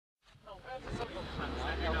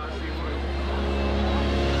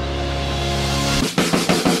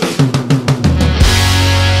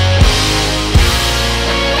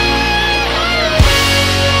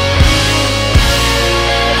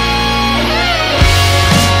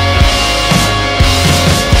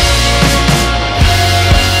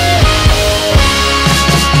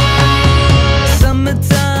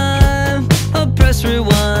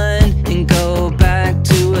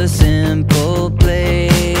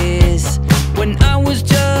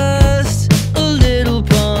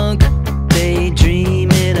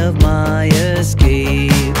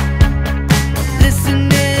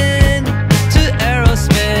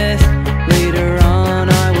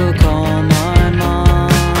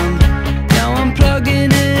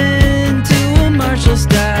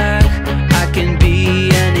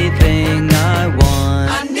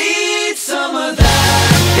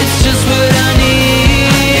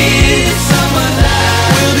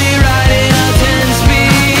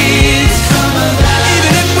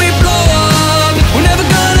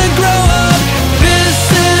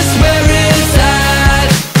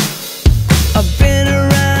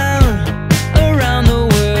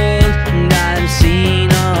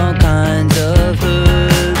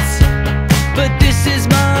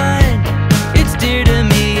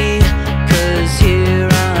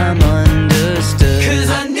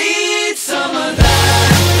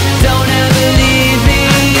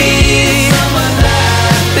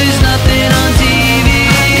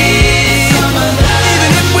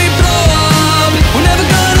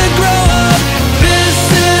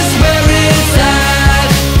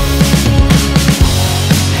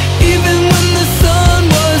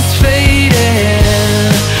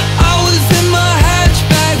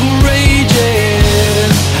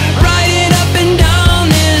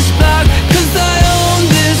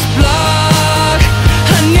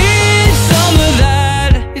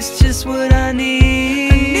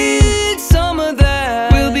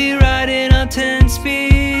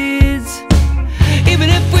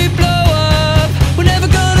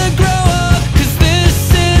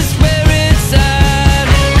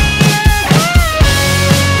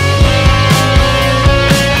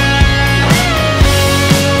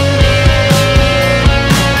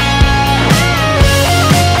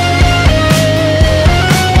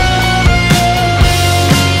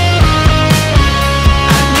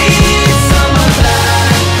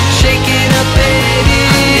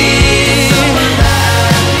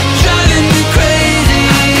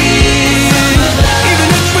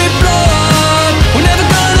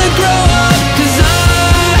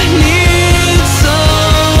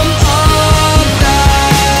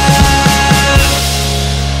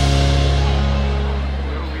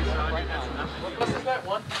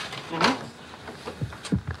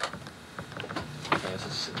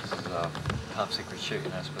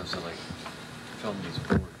supposed to like film these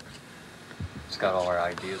boards. It's got all our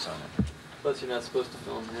ideas on it. Plus, you're not supposed to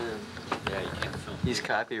film him. Yeah, you can't film. He's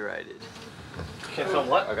copyrighted. You can't film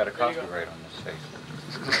what? I got a copyright on this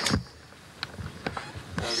face.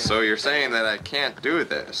 So you're saying that I can't do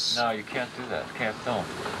this? No, you can't do that. You can't film.